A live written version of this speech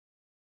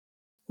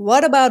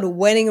What about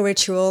wedding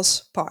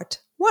rituals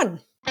part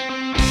 1?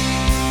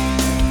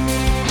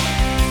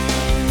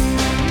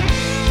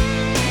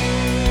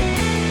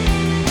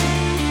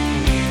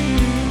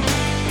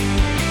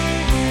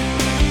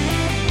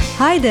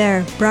 Hi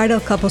there, bridal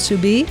couples to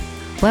be,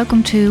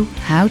 Welcome to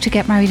How to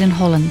Get Married in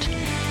Holland.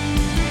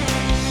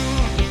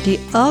 the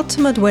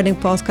ultimate wedding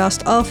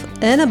podcast of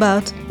and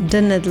about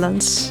the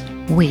Netherlands.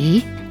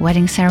 We,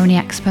 wedding ceremony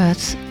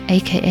experts,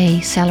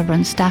 aka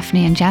celebrants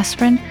Daphne and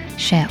Jasperin,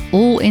 share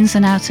all ins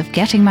and outs of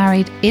getting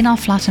married in our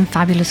flat and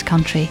fabulous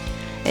country.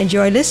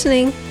 Enjoy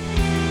listening.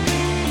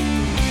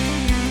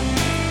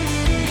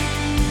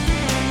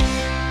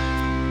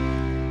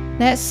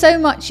 There's so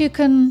much you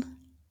can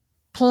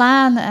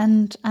plan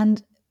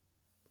and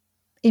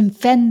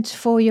invent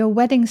for your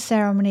wedding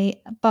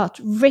ceremony, but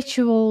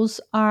rituals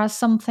are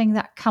something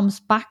that comes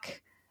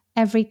back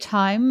every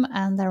time,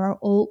 and there are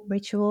all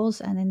rituals.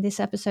 And in this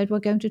episode, we're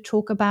going to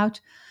talk about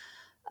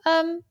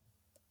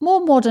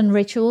more modern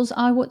rituals,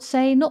 I would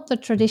say, not the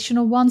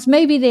traditional ones.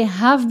 Maybe they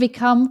have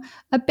become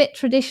a bit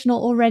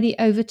traditional already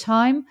over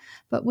time,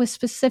 but we're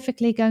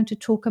specifically going to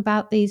talk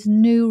about these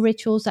new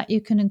rituals that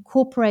you can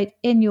incorporate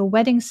in your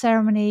wedding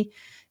ceremony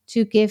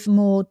to give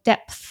more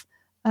depth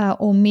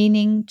or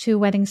meaning to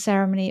wedding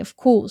ceremony, of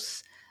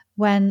course,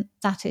 when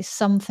that is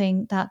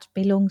something that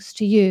belongs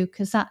to you,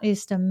 because that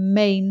is the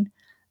main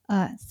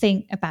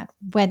thing about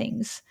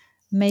weddings.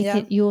 Make Yeah.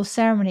 it your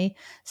ceremony.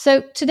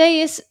 So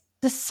today is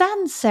the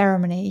sand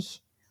ceremony.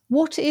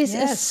 What is a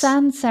Yes.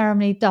 sand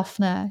ceremony,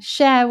 Daphne?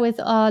 Share with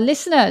our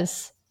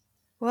listeners.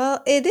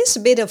 Well, it is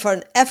a bit of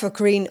an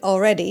evergreen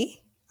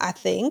already, I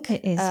think.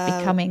 It is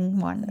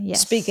becoming one,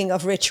 yes. Speaking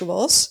of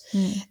rituals.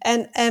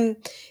 And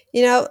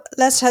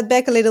let's head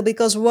back a little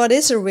because what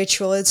is a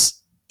ritual?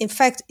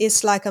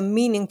 It's like a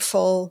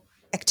meaningful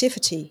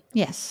activity,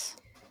 Yes.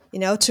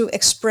 to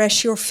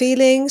express your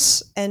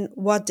feelings and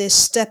what this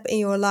step in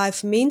your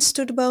life means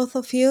to the both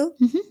of you.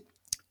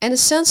 And a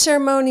sun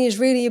ceremony is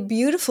really a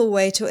beautiful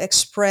way to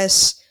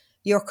express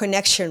your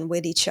connection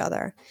with each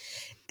other.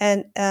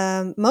 And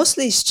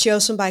mostly it's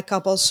chosen by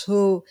couples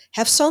who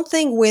have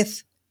something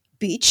with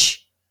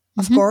beach,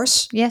 of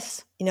course,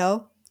 Yes.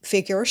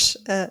 figures,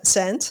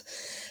 sand,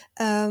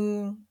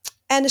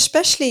 and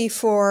especially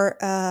for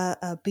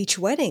beach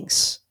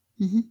weddings.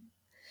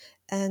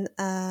 And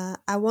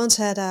I once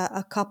had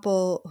a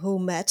couple who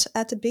met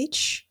at the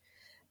beach.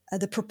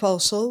 The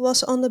proposal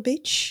was on the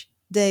beach.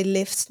 They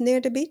lived near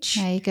the beach.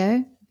 There you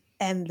go.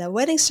 And the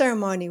wedding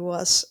ceremony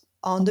was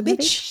on the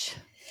beach.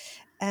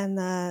 And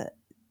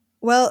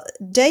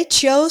they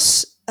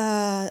chose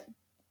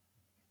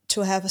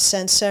to have a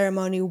sand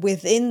ceremony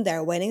within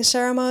their wedding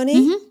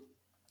ceremony.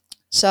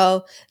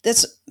 So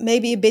that's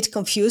maybe a bit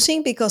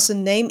confusing because the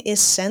name is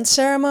sand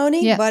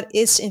ceremony, Yeah. but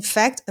it's in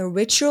fact a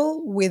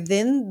ritual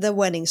within the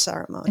wedding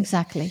ceremony.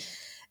 Exactly.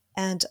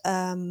 And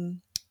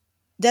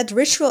that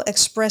ritual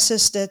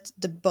expresses that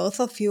the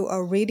both of you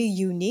are really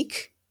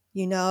unique.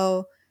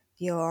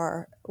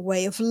 Your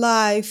way of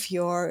life,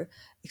 your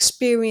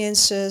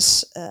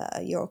experiences,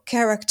 your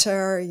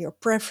character, your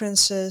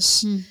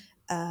preferences.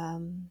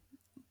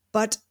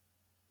 But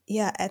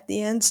yeah, at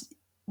the end,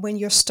 when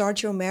you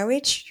start your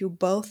marriage, you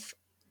both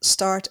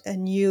start a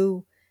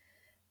new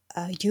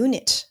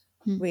unit,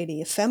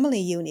 really a family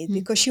unit,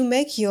 because you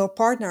make your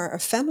partner a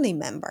family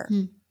member.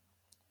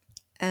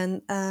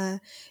 And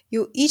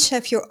you each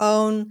have your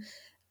own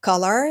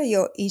color,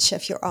 you each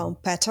have your own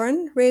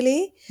pattern,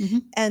 really.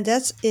 And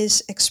that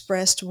is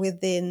expressed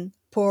within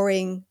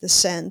pouring the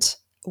sand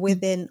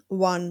within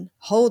one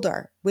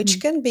holder,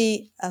 which can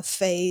be a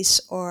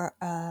vase or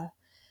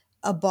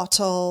a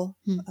bottle,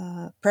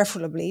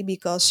 preferably,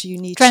 because you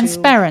need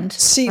Transparent, to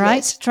see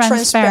right? it.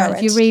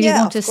 Transparent. You really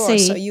want to see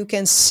so you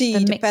can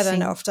see the pattern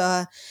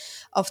mixing.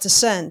 of the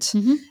sand.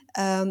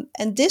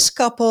 And this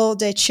couple,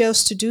 they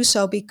chose to do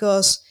so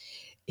because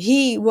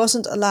he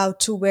wasn't allowed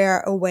to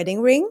wear a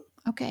wedding ring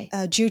Okay.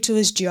 due to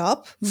his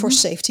job for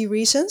safety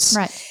reasons.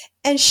 Right.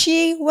 And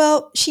she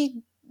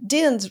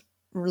didn't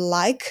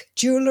like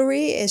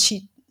jewelry and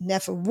she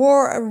never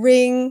wore a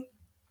ring.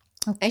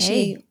 And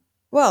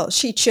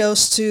she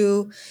chose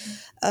to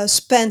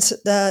spend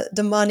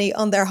the money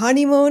on their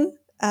honeymoon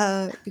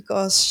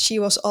because she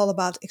was all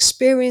about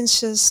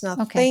experiences,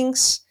 not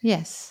things.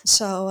 Yes.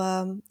 So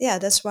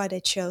that's why they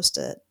chose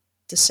the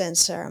sand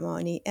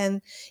ceremony.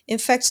 And in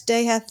fact,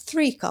 they had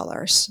 3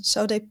 colors.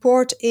 So they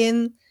poured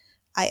in.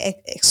 I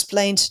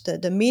explained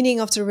the meaning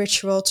of the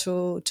ritual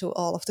to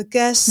all of the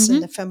guests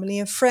and the family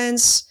and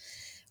friends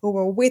who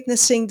were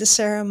witnessing the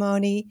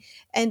ceremony.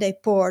 And he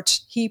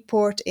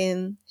poured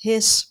in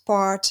his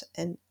part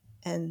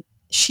and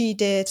she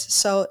did.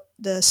 So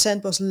the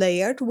sand was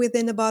layered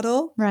within the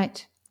bottle.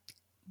 Right.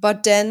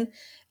 But then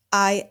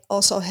I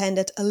also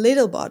handed a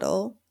little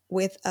bottle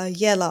with a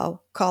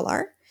yellow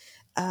color,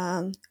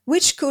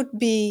 which could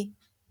be,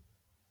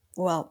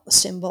 a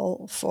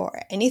symbol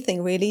for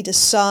anything really, the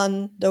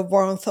sun, the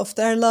warmth of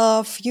their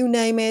love, you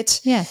name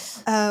it.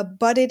 Yes.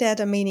 But it had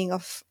a meaning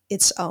of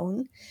its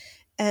own.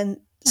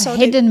 And A So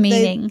hidden they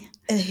meaning.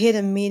 a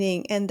hidden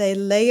meaning, and they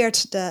layered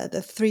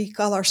the three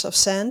colors of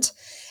sand,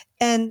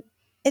 and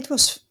it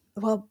was,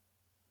 well,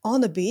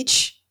 on the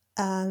beach,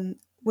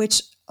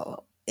 which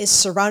is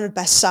surrounded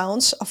by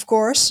sounds, of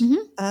course,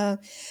 Hmm.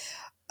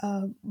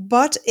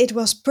 but it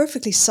was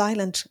perfectly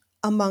silent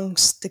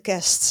amongst the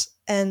guests.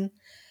 And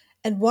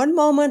at one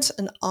moment,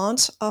 an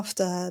aunt of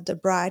the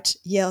bride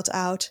yelled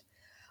out,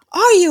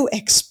 "Are you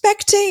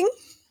expecting?"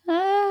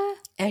 Ah.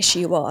 And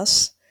she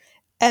was.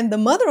 And the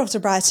mother of the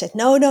bride said,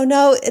 "No, no,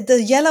 no,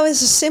 the yellow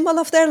is a symbol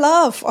of their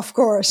love, of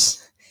course."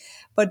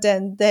 But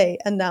then they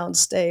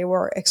announced they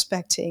were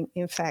expecting,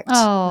 in fact,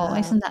 Oh,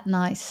 isn't that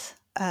nice?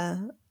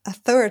 a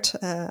third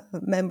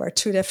member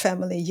to their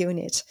family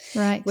unit,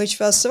 Right. which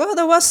was, well,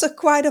 there was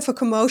quite of a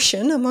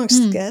commotion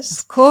amongst the guests,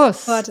 Of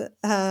course.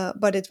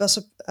 but it was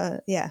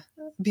a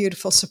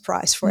beautiful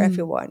surprise for Mm.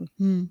 everyone.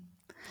 Mm.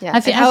 Yeah.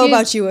 Have you, And have how you,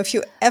 about you? Have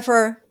you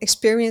ever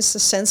experienced a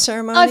scent I've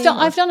ceremony? done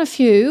Or I've done a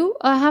few.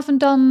 I haven't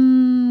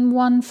done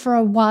one for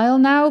a while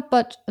now,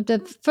 but the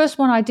first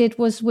one I did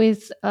was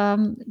with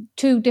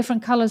two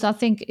different colors. I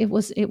think it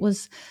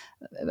was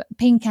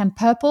pink and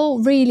purple,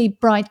 really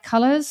bright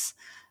colors.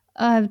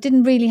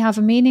 Didn't really have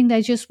a meaning.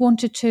 They just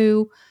wanted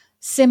to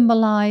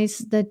symbolize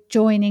the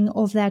joining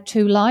of their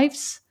two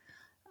lives.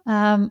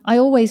 I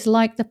always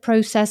like the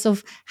process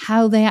of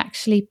how they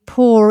actually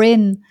pour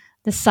in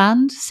the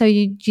sand. So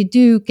you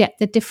do get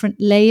the different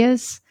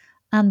layers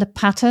and the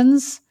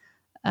patterns.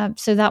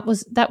 So that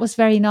was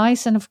very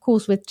nice, and of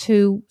course with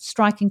two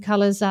striking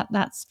colors,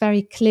 that's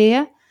very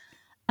clear.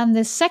 And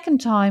the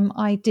second time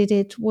I did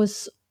it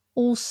was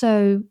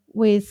also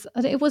with,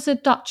 it was a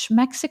Dutch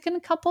Mexican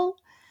couple,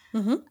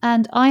 Mhm.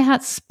 and I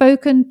had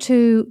spoken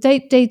to,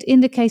 they'd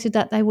indicated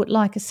that they would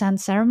like a sand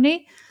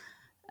ceremony,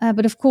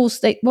 but of course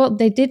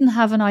they didn't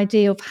have an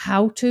idea of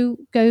how to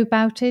go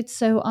about it.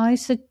 So I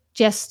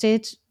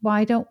suggested,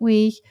 why don't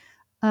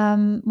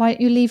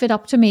you leave it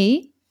up to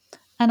me,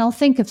 and I'll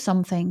think of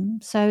something.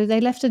 So they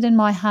left it in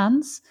my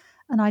hands.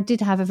 And I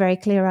did have a very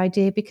clear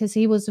idea because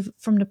he was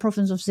from the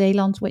province of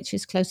Zeeland, which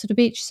is close to the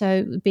beach.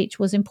 So the beach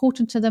was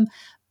important to them.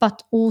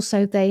 But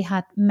also they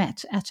had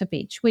met at a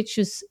beach, which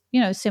is,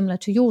 similar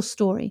to your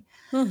story.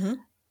 Mhm.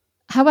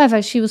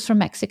 However, she was from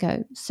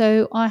Mexico.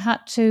 So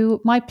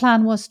my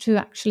plan was to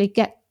actually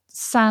get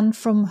sand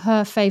from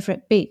her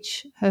favorite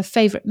beach, her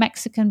favorite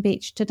Mexican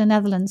beach, to the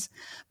Netherlands.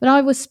 But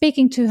I was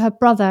speaking to her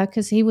brother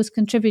because he was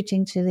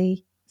contributing to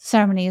the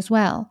ceremony as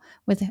well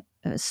with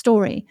a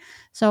story.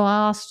 So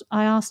I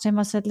asked him,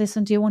 I said,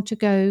 listen, do you want to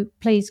go,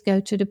 please go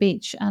to the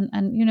beach and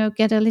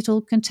get a little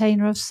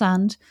container of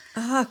sand,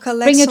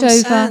 Collect bring it some over.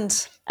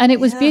 sand. And it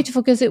was Yeah.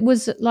 beautiful because it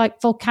was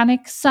like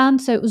volcanic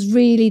sand. So it was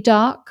really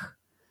dark,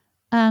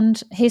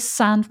 and his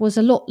sand was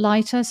a lot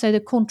lighter, so the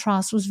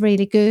contrast was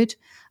really good.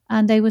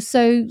 And they were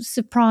so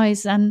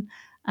surprised and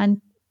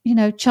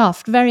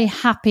chuffed, very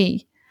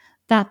happy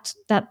that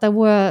there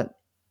were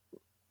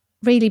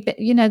really,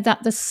 that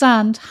the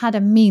sand had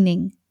a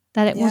meaning,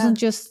 that it Yeah. wasn't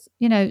just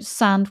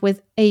sand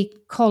with a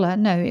color.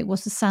 No, it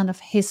was the sand of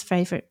his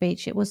favorite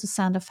beach. It was the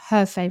sand of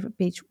her favorite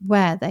beach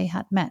where they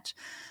had met.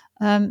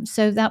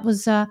 So that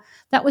was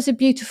a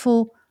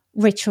beautiful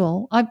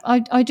ritual.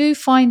 I do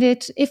find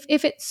it,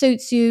 if it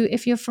suits you,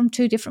 if you're from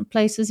two different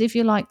places, if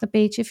you like the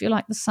beach, if you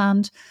like the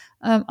sand,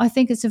 I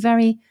think it's a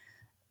very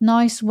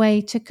nice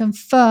way to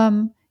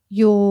confirm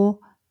your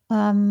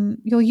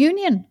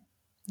union. Yeah.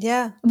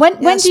 Yeah,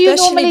 When do you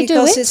especially normally do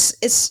because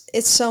it?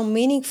 it's so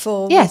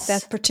meaningful with Yes.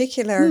 that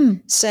particular Hmm.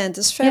 scent.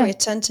 It's very Yeah.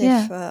 attentive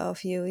Yeah.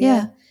 of you. Yeah.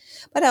 Yeah.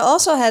 But I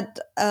also had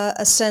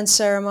a scent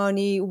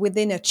ceremony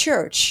within a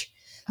church.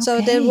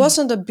 So there Okay.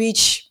 wasn't a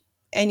beach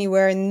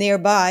anywhere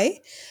nearby,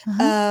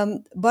 Uh-huh.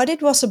 but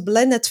it was a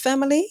blended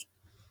family,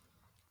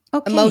 a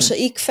Okay.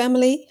 mosaic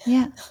family.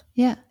 Yeah.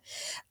 Yeah.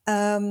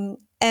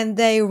 And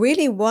they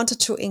really wanted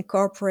to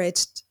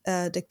incorporate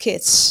the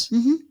kids,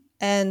 Mm-hmm.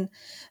 and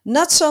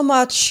not so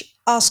much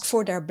ask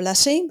for their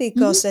blessing,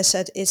 because Mm-hmm. they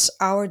said it's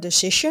our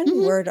decision,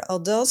 Mm-hmm. we're the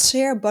adults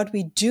here, but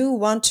we do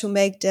want to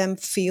make them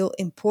feel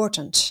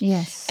important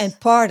Yes. and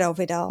part of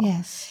it all.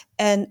 Yes.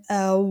 And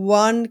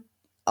one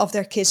of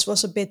their kids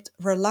was a bit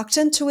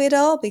reluctant to it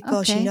all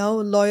because, Okay.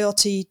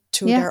 loyalty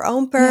to Yeah. their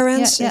own Yeah. Yeah.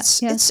 parents, Yeah.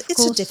 it's Yes, it's of it's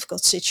a course.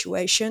 difficult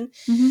situation.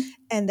 Mm-hmm.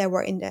 And they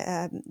were in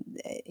the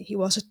he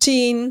was a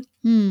teen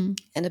Mm.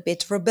 and a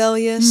bit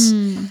rebellious.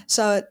 Mm.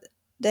 So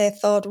they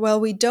thought, well,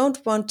 we don't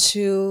want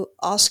to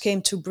ask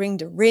him to bring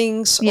the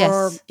rings, or,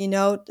 Yes.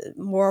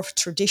 more of a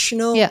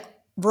traditional Yeah.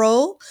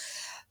 role.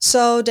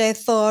 So they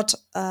thought,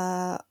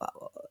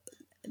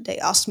 they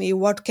asked me,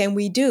 what can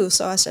we do?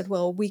 So I said,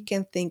 well, we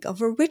can think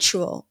of a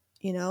ritual,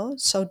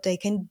 so they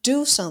can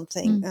do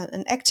something, Mm.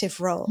 an active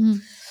role. Mm.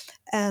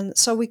 And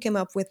so we came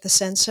up with the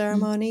scent Mm.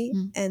 ceremony,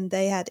 Mm. and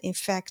they had, in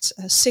fact,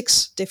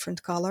 6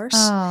 different colors.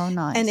 Oh, And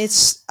nice.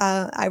 it's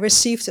I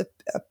received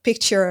a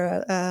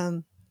picture,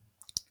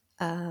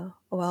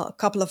 a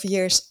couple of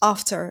years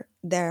after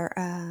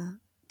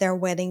their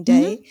wedding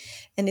Mm-hmm. day,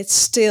 and it's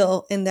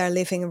still in their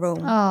living room.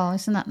 Oh,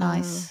 isn't that Uh,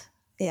 nice?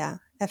 yeah,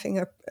 having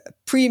a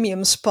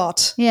premium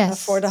spot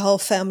Yes. for the whole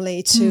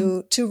family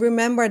to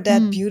remember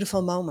that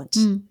beautiful moment.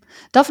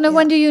 Daphne,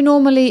 when do you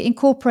normally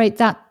incorporate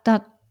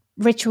that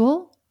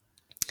ritual?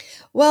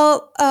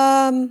 Well,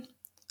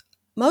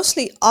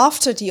 mostly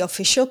after the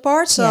official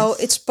part. So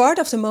it's part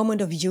of the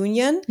moment of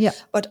union. Yeah.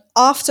 But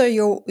after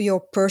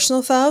your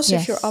personal vows, if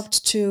Yes. you're up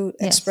to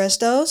express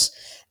those,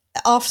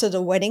 after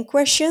the wedding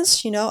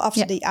questions,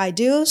 after the I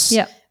do's.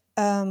 Yeah.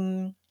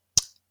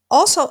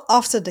 Also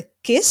after the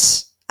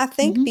kiss, I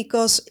think,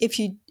 because if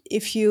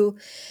you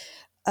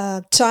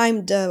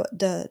time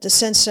the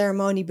scent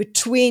ceremony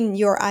between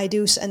your I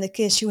do's and the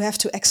kiss, you have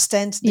to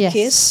extend the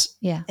kiss.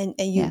 Yeah. And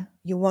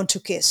you want to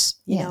kiss,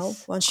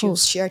 once you've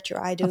shared your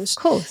I do's.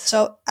 Of course. So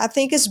I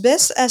think it's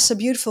best as a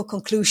beautiful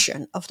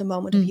conclusion of the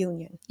moment of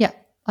union. Yeah,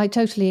 I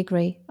totally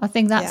agree. I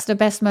think that's the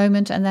best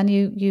moment, and then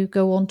you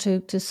go on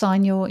to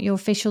sign your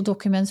official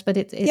documents, but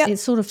it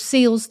sort of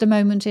seals the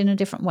moment in a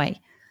different way.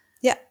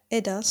 Yeah,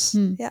 it does.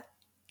 Yeah.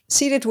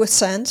 Seal it with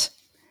sand.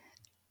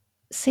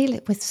 Seal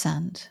it with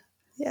sand.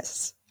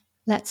 Yes.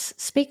 Let's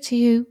speak to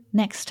you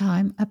next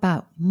time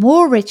about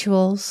more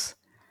rituals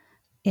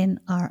in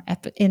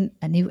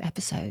a new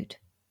episode.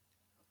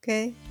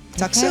 Okay.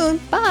 Talk soon.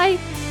 Bye.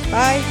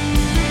 Bye.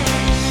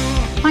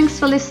 Thanks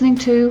for listening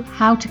to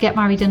How to Get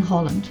Married in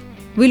Holland.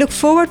 We look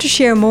forward to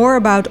share more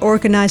about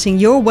organizing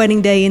your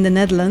wedding day in the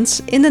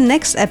Netherlands in the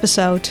next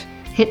episode.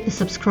 Hit the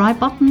subscribe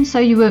button so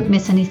you won't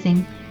miss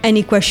anything.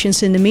 Any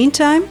questions in the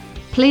meantime?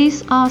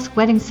 Please ask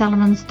Wedding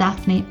Celebrants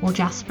Daphne or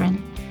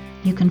Jasperin.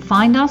 You can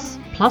find us,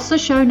 plus the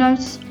show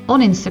notes,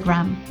 on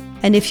Instagram.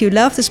 And if you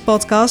love this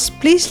podcast,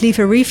 please leave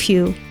a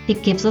review.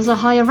 It gives us a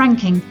higher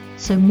ranking,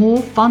 so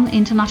more fun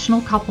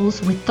international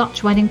couples with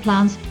Dutch wedding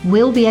plans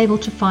will be able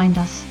to find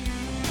us.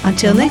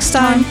 Until next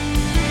time.